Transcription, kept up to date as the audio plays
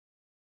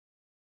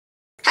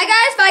Hi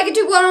guys,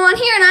 Vikatube 101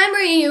 here, and I'm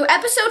bringing you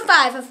episode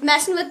 5 of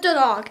Messing with the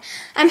Dog.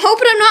 I'm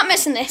hoping I'm not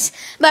missing this,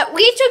 but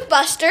we took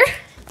Buster,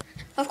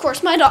 of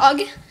course my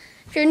dog,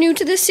 if you're new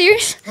to this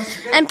series,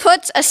 and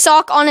puts a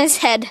sock on his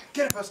head.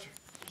 Get it, Buster.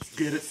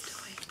 Get it.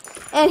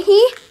 And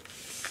he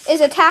is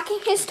attacking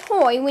his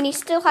toy when he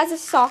still has a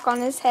sock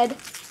on his head.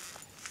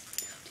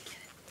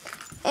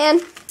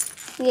 And,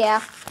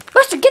 yeah.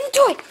 Buster, get the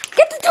toy!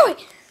 Get the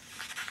toy!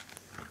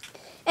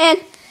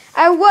 And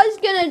I was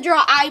going to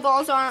draw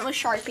eyeballs on it with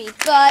Sharpie,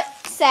 but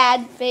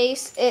sad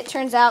face. It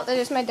turns out that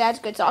it's my dad's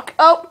good sock.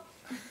 Oh,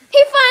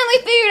 he finally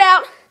figured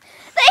out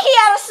that he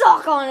had a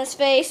sock on his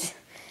face.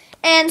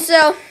 And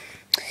so,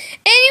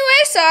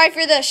 anyway, sorry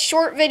for the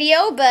short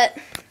video, but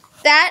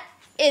that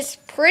is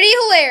pretty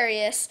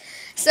hilarious.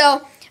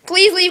 So,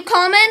 please leave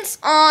comments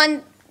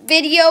on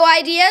video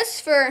ideas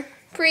for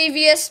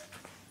future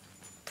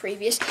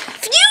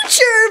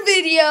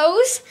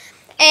videos.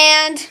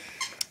 And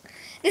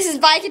this is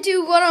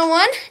Vikatube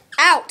 101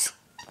 out.